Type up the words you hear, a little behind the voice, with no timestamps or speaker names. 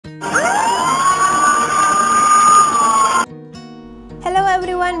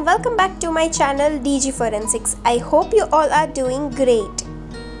and welcome back to my channel DG Forensics. I hope you all are doing great.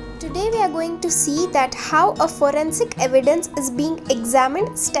 Today we are going to see that how a forensic evidence is being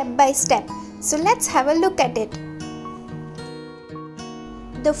examined step by step. So let's have a look at it.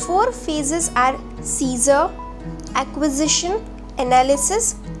 The four phases are seizure, acquisition,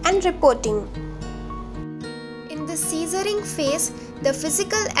 analysis and reporting. In the seizuring phase, the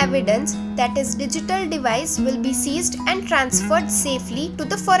physical evidence, that is digital device, will be seized and transferred safely to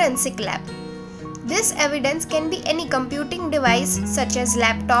the forensic lab. This evidence can be any computing device such as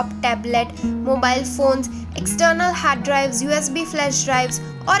laptop, tablet, mobile phones, external hard drives, USB flash drives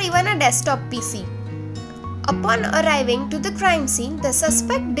or even a desktop PC. Upon arriving to the crime scene, the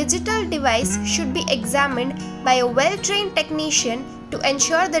suspect digital device should be examined by a well-trained technician to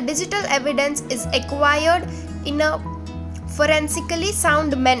ensure the digital evidence is acquired in a forensically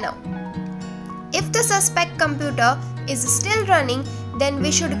sound manner. If the suspect computer is still running, then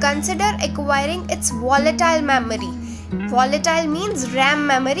we should consider acquiring its volatile memory. Volatile means RAM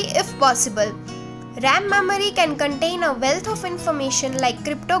memory if possible. RAM memory can contain a wealth of information like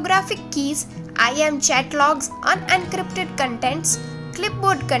cryptographic keys, IM chat logs, unencrypted contents,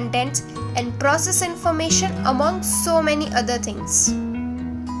 clipboard contents, and process information among so many other things.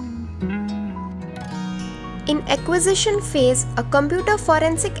 In acquisition phase, a computer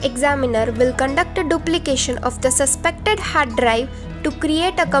forensic examiner will conduct a duplication of the suspected hard drive to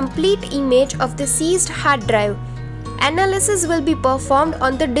create a complete image of the seized hard drive. Analysis will be performed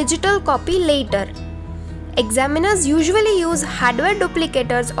on the digital copy later. Examiners usually use hardware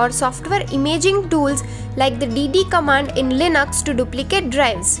duplicators or software imaging tools like the DD command in Linux to duplicate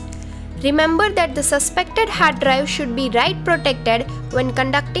drives. Remember that the suspected hard drive should be write protected when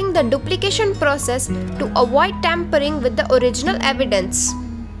conducting the duplication process to avoid tampering with the original evidence.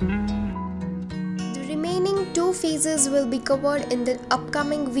 The remaining two phases will be covered in the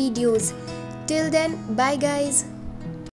upcoming videos. Till then, bye guys.